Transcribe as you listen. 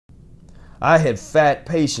I had fat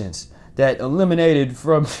patients that eliminated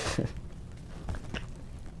from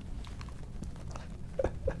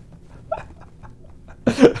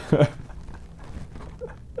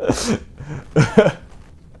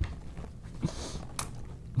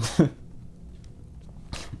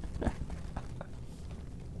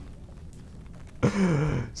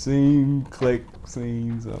scene, click,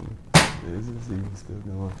 scene, something. Is this even still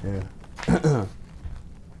going? Yeah.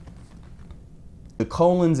 The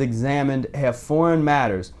colons examined have foreign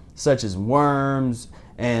matters such as worms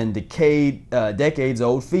and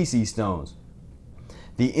decades-old feces stones.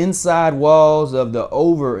 The inside walls of the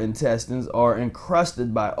over intestines are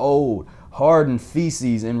encrusted by old, hardened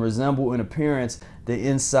feces and resemble in appearance the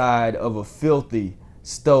inside of a filthy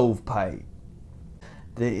stovepipe.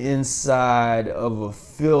 The inside of a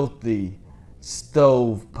filthy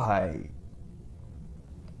stovepipe.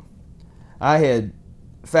 I had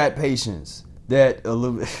fat patients that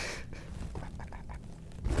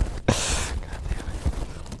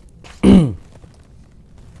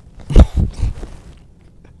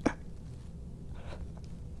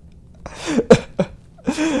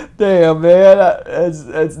damn, man,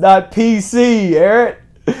 that's not PC, Ehret.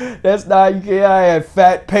 That's not, you can't, I have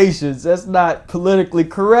fat patients. That's not politically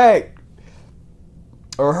correct.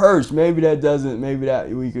 Or Hirsch, maybe that doesn't, maybe that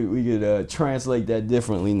we could translate that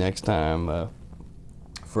differently next time,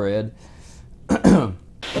 Fred. I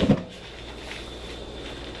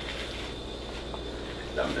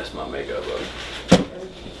messed my makeup up.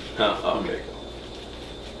 Oh, okay, cool.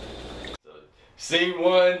 So, scene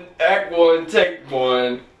 1, act 1, take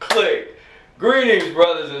 1, click. Greetings,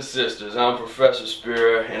 brothers and sisters. I'm Professor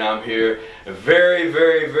Spira, and I'm here at a very,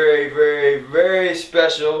 very, very, very, very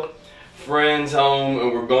special friend's home,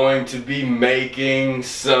 and we're going to be making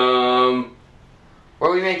some... What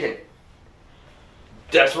are we making?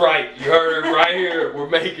 That's right, you heard it right here. We're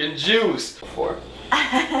making juice.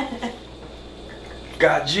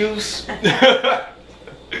 Got juice?